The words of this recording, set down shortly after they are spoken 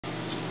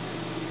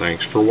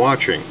Thanks for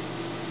watching.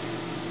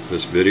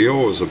 This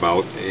video is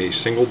about a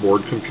single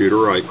board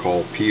computer I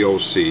call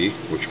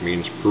POC, which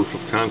means Proof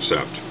of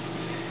Concept.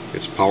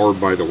 It's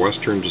powered by the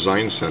Western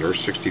Design Center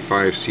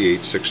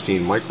 65C816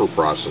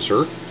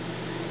 microprocessor,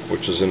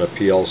 which is in a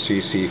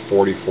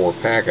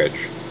PLCC44 package.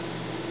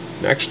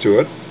 Next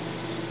to it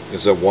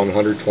is a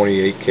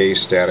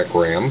 128K static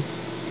RAM.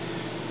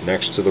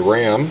 Next to the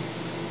RAM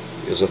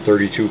is a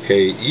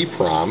 32K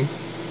EEPROM.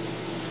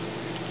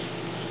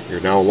 You're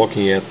now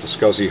looking at the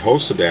SCSI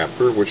host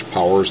adapter, which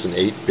powers an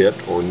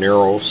 8-bit or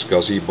narrow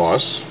SCSI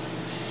bus.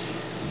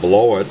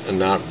 Below it, and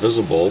not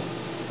visible,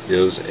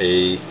 is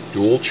a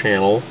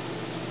dual-channel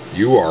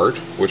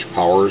UART, which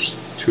powers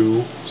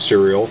two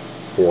serial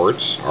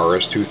ports,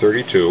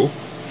 RS-232.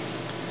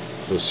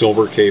 The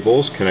silver cable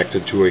is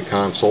connected to a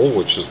console,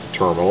 which is the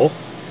terminal,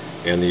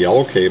 and the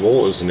yellow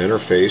cable is an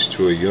interface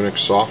to a Unix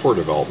software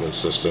development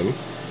system,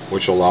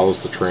 which allows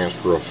the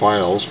transfer of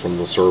files from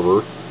the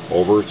server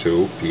over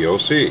to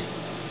POC.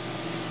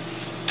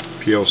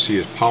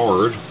 POC is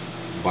powered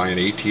by an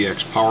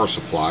ATX power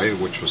supply,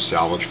 which was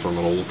salvaged from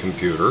an old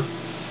computer.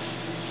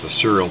 The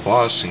serial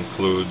bus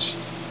includes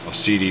a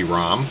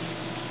CD-ROM,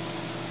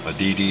 a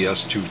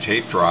DDS2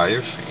 tape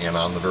drive, and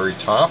on the very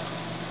top,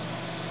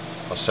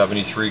 a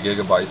 73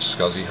 gigabyte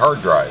SCSI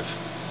hard drive.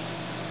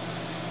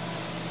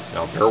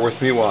 Now bear with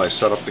me while I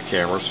set up the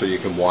camera so you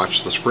can watch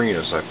the screen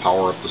as I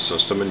power up the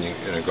system and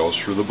it goes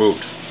through the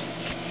boot.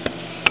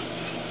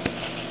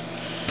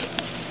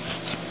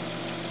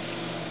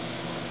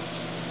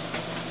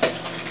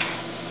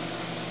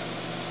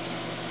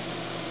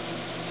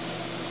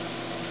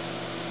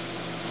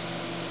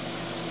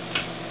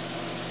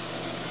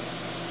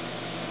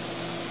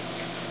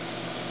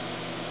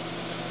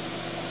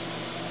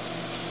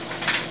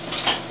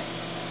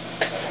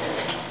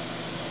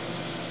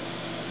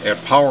 At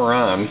power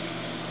on,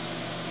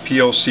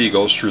 POC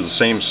goes through the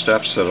same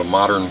steps that a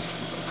modern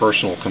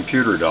personal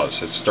computer does.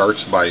 It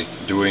starts by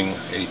doing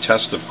a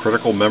test of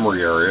critical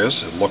memory areas.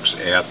 It looks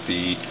at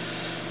the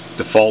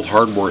default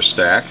hardware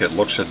stack, it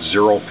looks at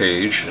zero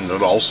page, and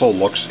it also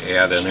looks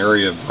at an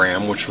area of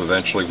RAM which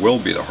eventually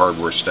will be the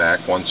hardware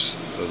stack once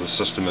the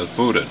system is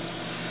booted.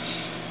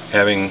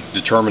 Having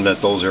determined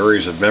that those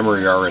areas of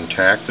memory are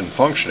intact and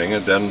functioning,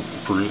 it then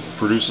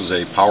produces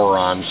a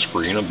power on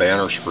screen, a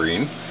banner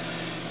screen,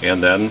 and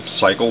then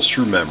cycles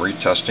through memory,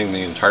 testing the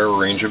entire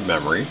range of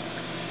memory.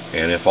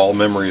 And if all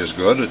memory is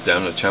good, it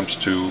then attempts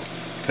to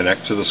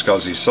connect to the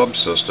SCSI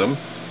subsystem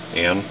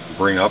and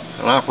bring up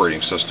an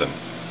operating system.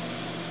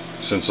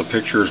 Since a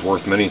picture is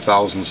worth many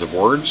thousands of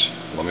words,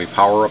 let me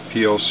power up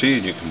POC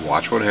and you can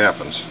watch what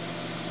happens.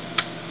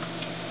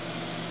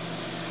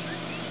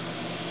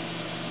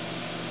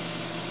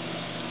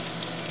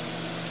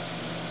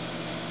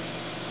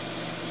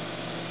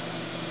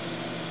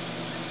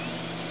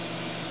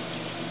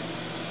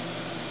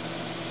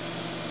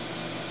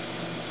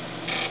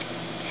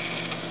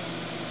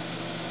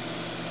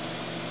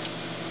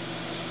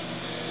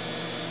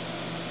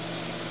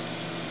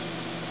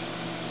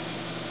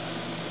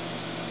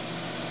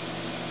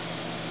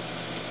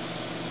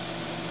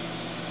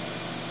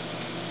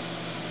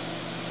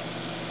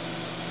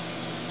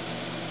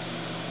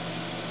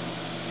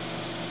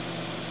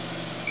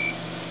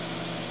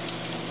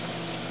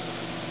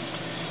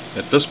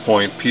 At this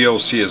point,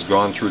 POC has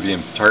gone through the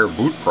entire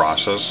boot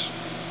process,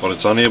 but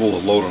it's unable to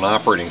load an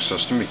operating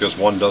system because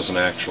one doesn't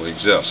actually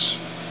exist.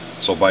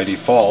 So by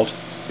default,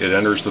 it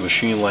enters the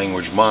machine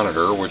language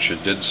monitor, which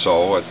it did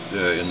so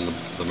in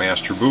the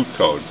master boot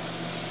code.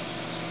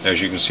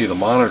 As you can see, the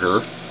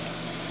monitor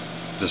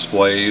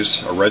displays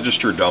a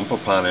register dump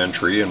upon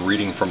entry, and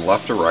reading from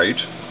left to right,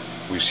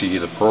 we see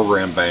the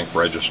program bank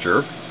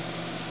register,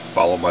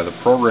 followed by the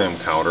program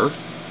counter.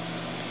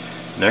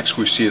 Next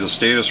we see the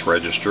status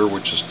register,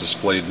 which is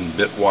displayed in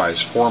bitwise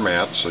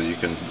format so you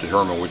can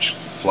determine which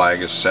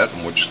flag is set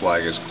and which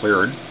flag is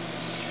cleared.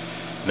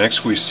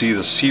 Next we see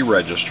the C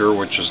register,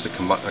 which is a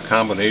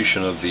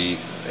combination of the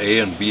A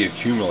and B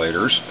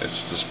accumulators.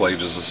 It's displayed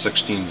as a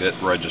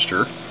 16-bit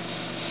register.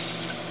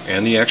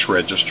 And the X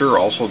register,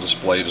 also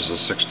displayed as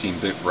a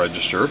 16-bit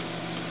register.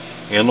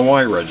 And the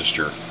Y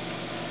register.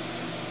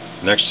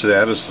 Next to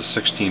that is the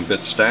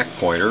 16-bit stack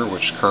pointer,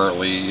 which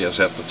currently is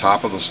at the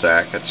top of the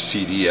stack at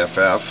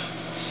CDFF.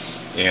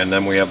 And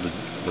then we have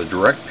the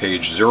direct page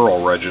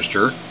 0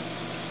 register,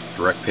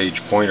 direct page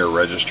pointer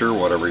register,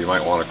 whatever you might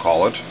want to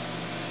call it,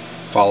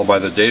 followed by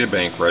the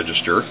databank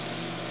register.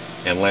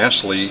 And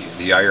lastly,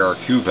 the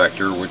IRQ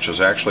vector, which is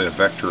actually a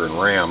vector in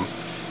RAM.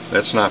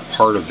 That's not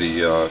part of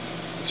the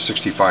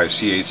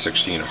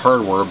 65C816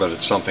 hardware, but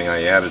it's something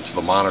I added to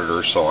the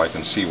monitor so I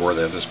can see where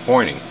that is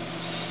pointing.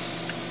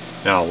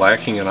 Now,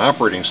 lacking an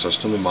operating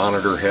system, the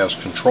monitor has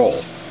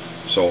control.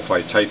 So if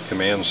I type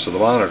commands to the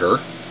monitor,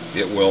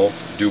 it will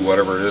do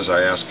whatever it is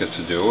I ask it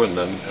to do, and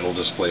then it'll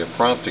display a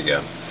prompt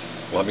again.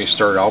 Let me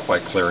start out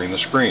by clearing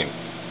the screen.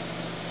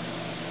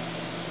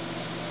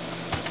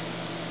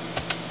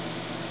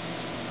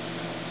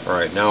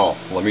 Alright, now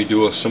let me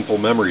do a simple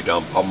memory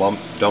dump. I'll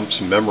dump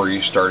some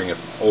memory starting at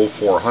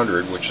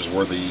 0400, which is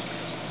where the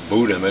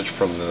boot image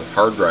from the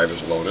hard drive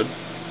is loaded.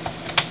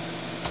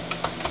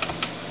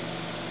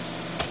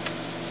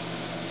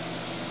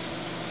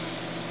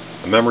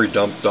 The memory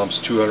dump dumps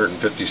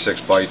 256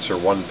 bytes or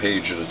one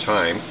page at a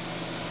time.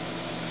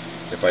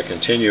 If I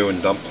continue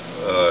and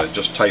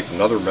just type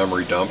another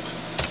memory dump,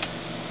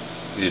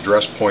 the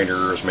address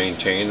pointer is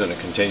maintained and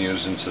it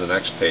continues into the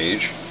next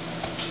page,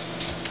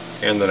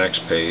 and the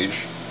next page,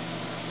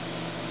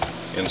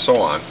 and so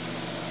on.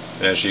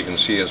 And as you can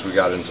see, as we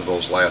got into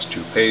those last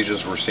two pages,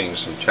 we're seeing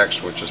some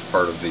text which is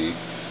part of the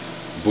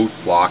boot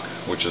block,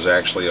 which is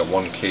actually a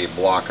 1K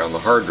block on the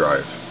hard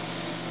drive.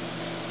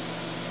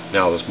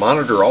 Now this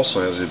monitor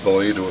also has the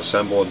ability to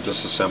assemble and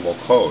disassemble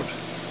code.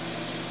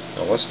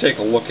 Now let's take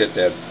a look at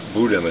that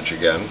boot image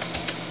again.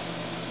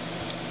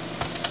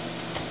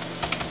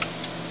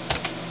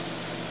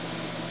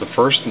 The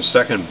first and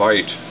second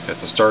byte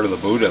at the start of the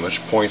boot image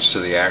points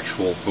to the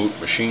actual boot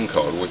machine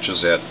code, which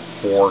is at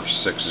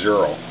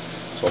 460.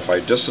 So if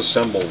I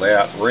disassemble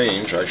that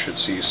range, I should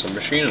see some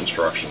machine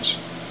instructions.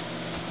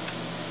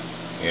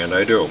 And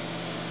I do.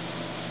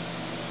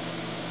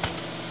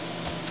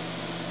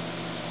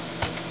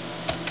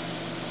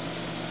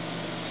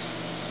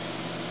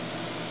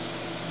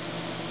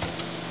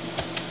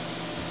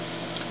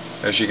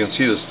 As you can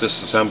see, this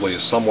disassembly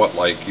is somewhat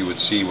like you would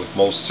see with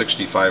most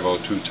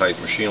 6502 type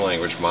machine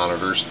language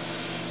monitors.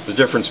 The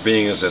difference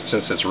being is that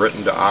since it's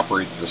written to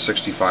operate the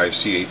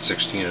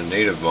 65C816 in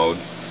native mode,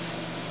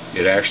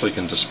 it actually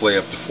can display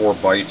up to 4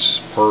 bytes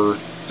per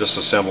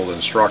disassembled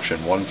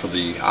instruction, one for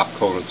the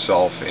opcode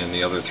itself and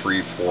the other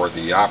 3 for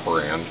the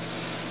operand.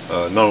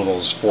 None of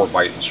those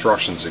 4-byte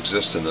instructions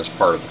exist in this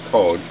part of the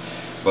code,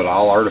 but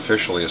I'll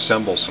artificially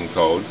assemble some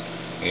code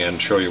and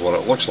show you what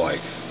it looks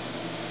like.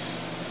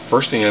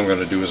 First thing I'm going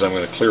to do is I'm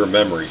going to clear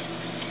memory.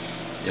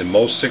 In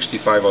most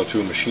 6502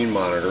 machine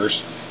monitors,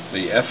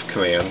 the F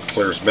command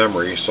clears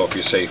memory, so if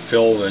you say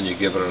fill, then you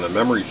give it a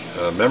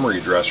memory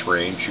address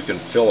range, you can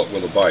fill it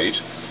with a byte.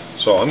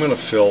 So I'm going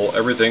to fill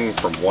everything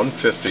from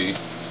 150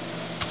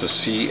 to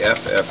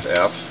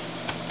CFFF,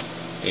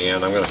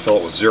 and I'm going to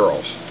fill it with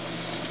zeros.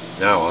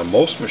 Now, on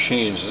most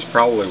machines, this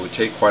probably would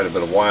take quite a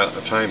bit of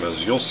time, as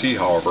you'll see,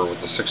 however,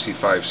 with the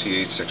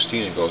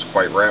 65C816, it goes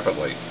quite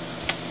rapidly.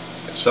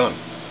 It's done.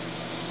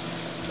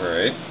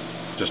 Alright,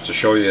 just to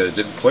show you it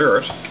didn't clear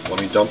it, let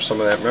me dump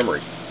some of that memory.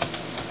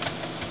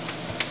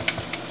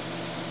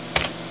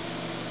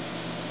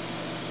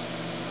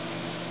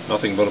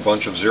 Nothing but a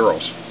bunch of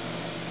zeros.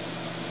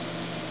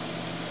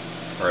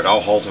 Alright, I'll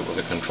halt it with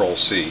a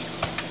Control-C.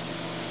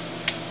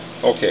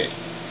 Okay,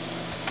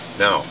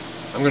 now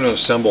I'm going to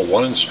assemble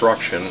one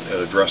instruction at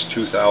address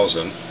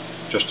 2000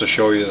 just to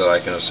show you that I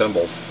can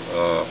assemble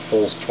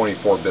full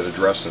 24-bit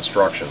address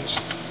instructions.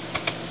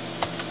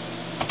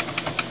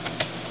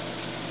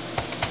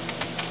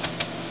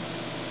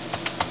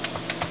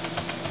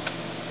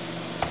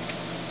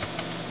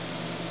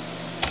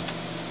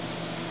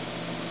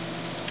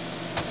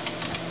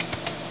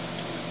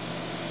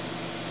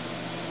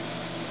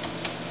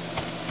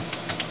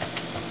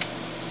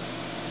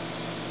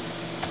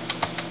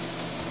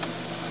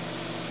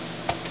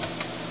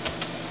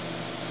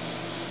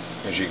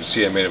 As you can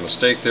see, I made a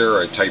mistake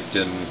there. I typed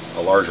in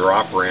a larger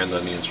operand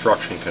than the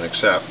instruction can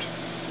accept.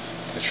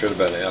 It should have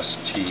been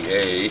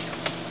STA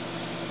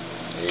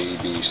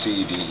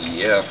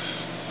ABCDEF,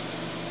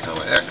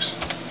 X.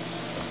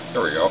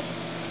 There we go.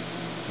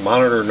 The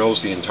monitor knows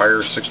the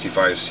entire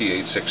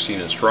 65C816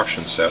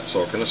 instruction set,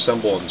 so it can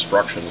assemble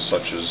instructions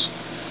such as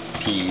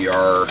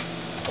PER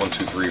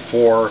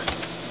 1234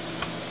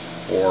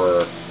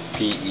 or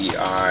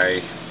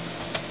PEI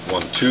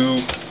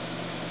 12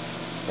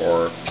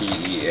 or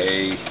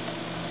PEA,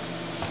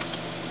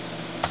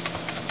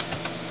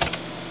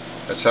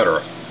 etc.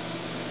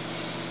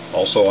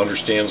 Also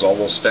understands all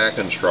those stack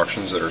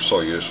instructions that are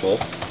so useful.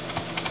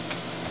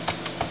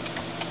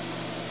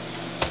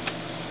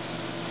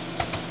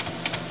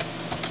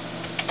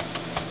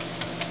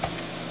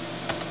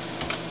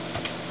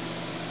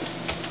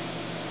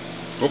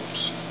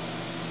 Oops.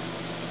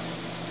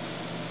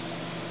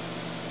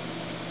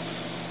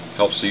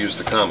 Helps to use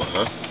the comma,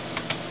 huh?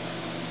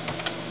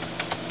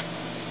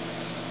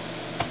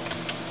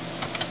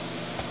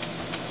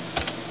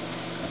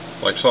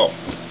 Like so.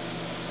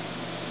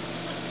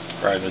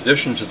 Right, in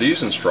addition to these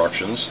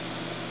instructions,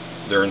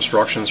 there are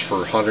instructions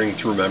for hunting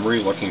through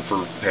memory, looking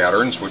for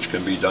patterns, which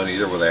can be done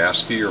either with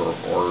ASCII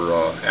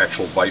or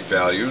actual byte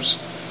values.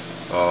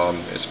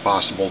 It's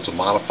possible to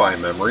modify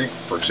memory.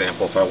 For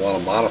example, if I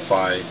want to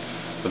modify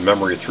the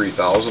memory at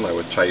 3000, I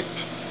would type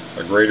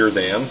a greater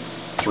than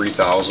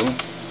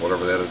 3000,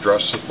 whatever that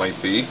address it might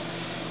be,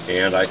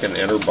 and I can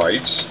enter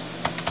bytes.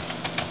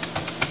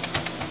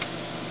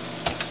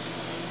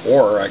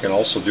 Or I can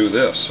also do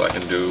this. I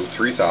can do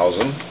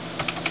 3000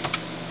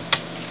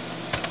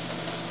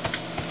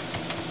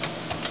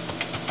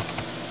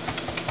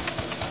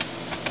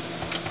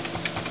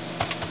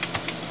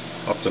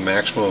 up to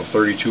maximum of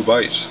 32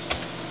 bytes.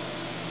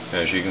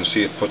 As you can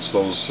see, it puts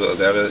those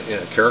that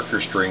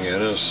character string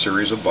in a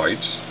series of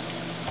bytes,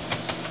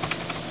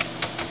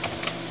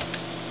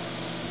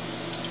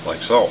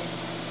 like so. so.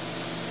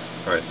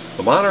 Alright,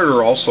 the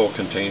monitor also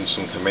contains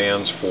some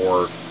commands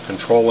for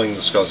controlling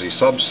the SCSI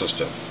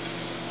subsystem.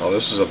 Now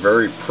this is a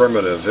very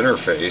primitive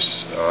interface.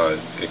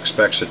 It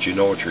expects that you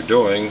know what you're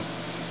doing,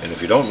 and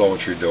if you don't know what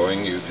you're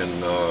doing, you can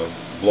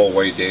blow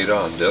away data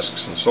on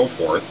disks and so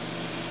forth.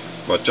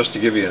 But just to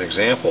give you an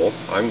example,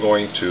 I'm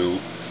going to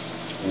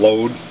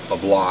load a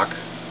block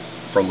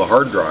from the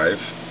hard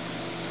drive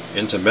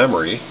into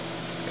memory,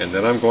 and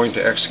then I'm going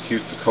to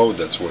execute the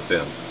code that's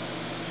within.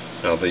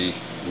 Now the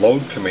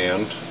load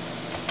command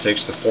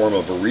takes the form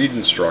of a read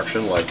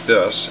instruction like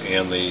this,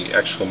 and the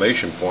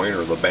exclamation point,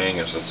 or the bang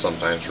as it's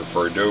sometimes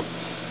referred to,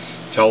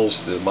 tells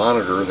the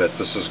monitor that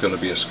this is going to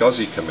be a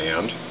SCSI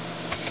command.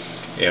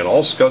 And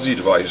all SCSI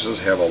devices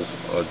have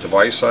a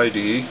device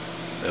ID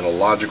and a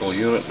logical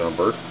unit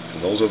number,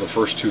 and those are the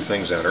first two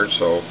things entered.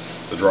 So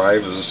the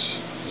drive is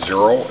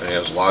 0 and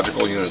has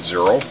logical unit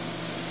 0.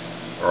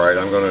 Alright,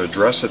 I'm going to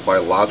address it by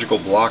logical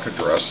block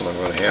address, and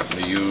I'm going to happen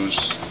to use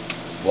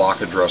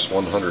block address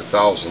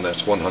 100,000.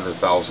 That's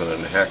 100,000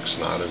 in hex,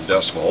 not in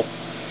decimal.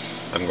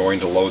 I'm going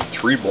to load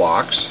 3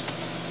 blocks,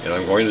 and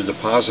I'm going to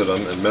deposit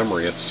them in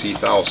memory at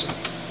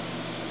C1000.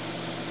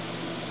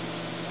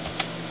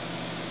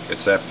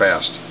 It's that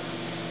fast.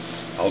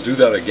 I'll do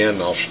that again.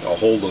 I'll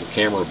hold the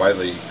camera by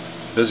the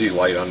busy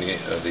light on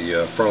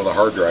the front of the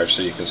hard drive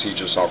so you can see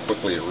just how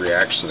quickly it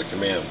reacts to the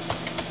command.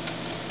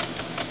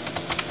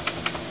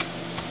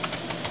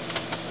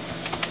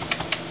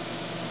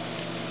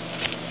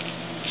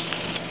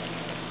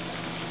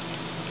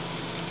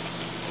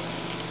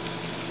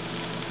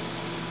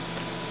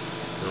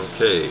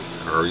 Okay,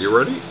 are you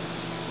ready?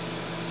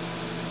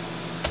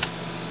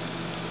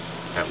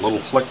 That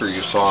little flicker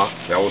you saw,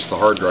 that was the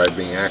hard drive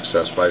being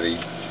accessed by the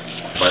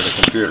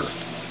computer.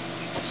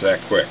 It's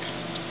that quick.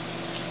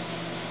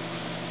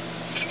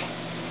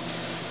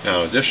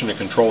 Now, in addition to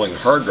controlling the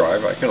hard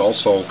drive, I can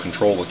also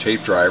control the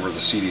tape drive or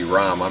the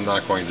CD-ROM. I'm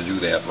not going to do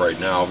that right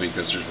now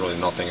because there's really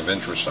nothing of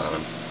interest on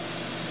them.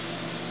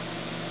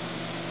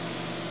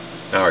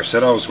 Now, I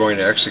said I was going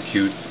to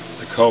execute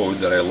the code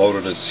that I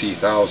loaded at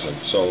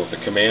C1000. So the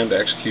command to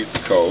execute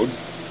the code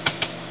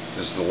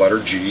is the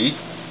letter G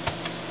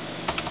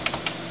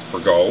for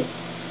go,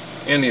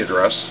 and the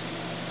address,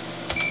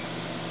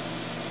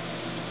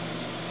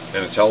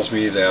 and it tells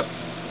me that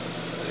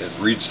it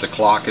reads the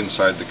clock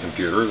inside the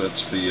computer.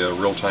 That's the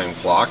real-time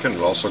clock, and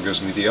it also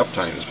gives me the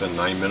uptime. It's been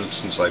 9 minutes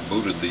since I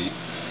booted the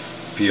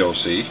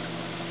POC,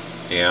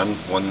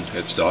 and when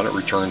it's done, it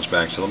returns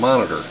back to the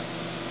monitor.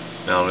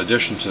 Now, in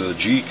addition to the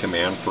G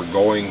command for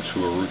going to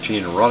a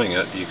routine and running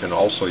it, you can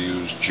also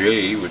use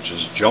J, which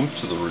is jump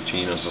to the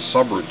routine, as a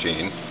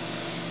subroutine,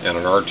 and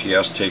an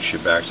RTS takes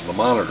you back to the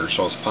monitor.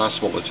 So it's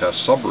possible to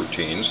test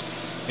subroutines,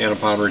 and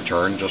upon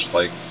return, just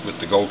like with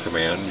the go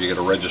command, you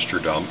get a register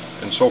dump,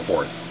 and so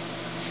forth.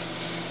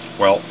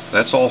 Well,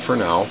 that's all for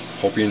now.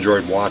 Hope you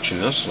enjoyed watching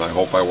this, and I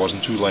hope I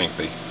wasn't too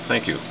lengthy.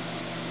 Thank you.